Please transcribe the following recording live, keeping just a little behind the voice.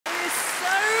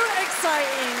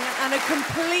and a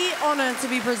complete honor to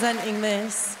be presenting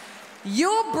this.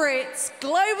 Your Brits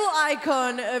global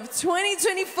icon of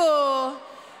 2024,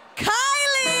 Kylie!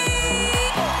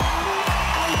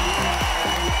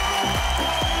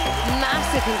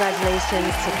 Massive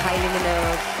congratulations to Kylie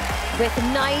Minogue. With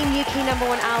 9 UK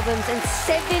 #1 albums and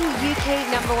 7 UK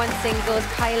 #1 singles,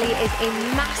 Kylie is a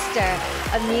master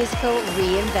of musical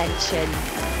reinvention.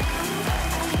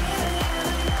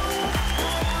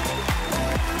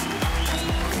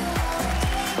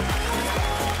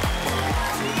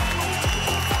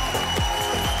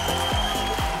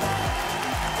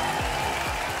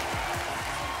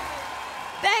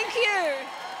 Thank you.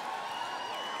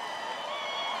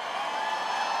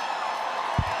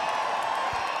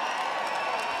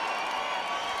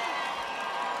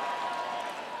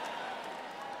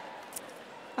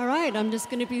 All right, I'm just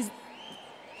going to be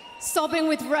sobbing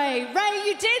with Ray. Ray,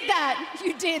 you did that.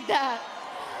 You did that.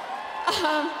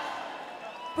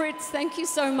 Brits, thank you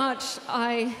so much.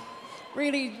 I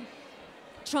really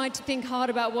tried to think hard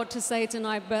about what to say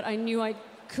tonight, but I knew I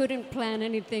couldn't plan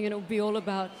anything and it would be all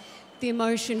about the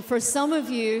emotion. For some of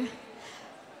you,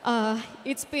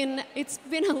 it's been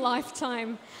a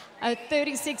lifetime,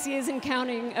 36 years and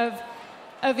counting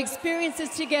of experiences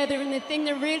together, and the thing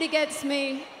that really gets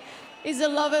me is a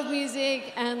love of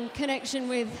music and connection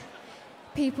with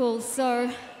people.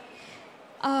 So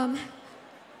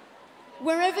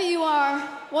wherever you are,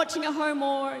 watching at home,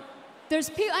 or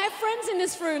I have friends in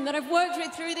this room that I've worked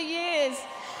with through the years.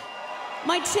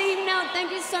 My team now, thank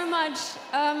you so much.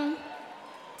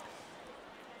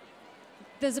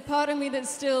 There's a part of me that's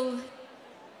still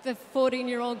the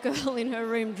 14-year-old girl in her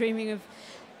room dreaming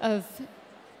of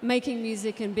making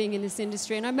music and being in this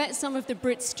industry. And I met some of the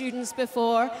BRIT students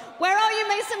before. Where are you?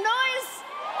 Make some noise!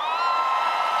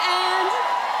 And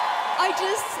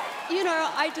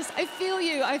I feel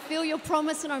you. I feel your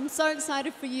promise, and I'm so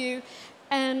excited for you.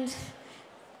 And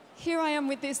here I am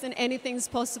with this, and anything's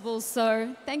possible.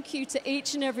 So thank you to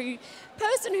each and every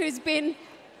person who's been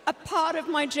a part of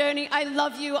my journey. I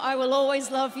love you. I will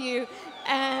always love you.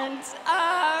 And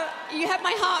you have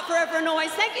my heart forever and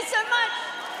always. Thank you so much.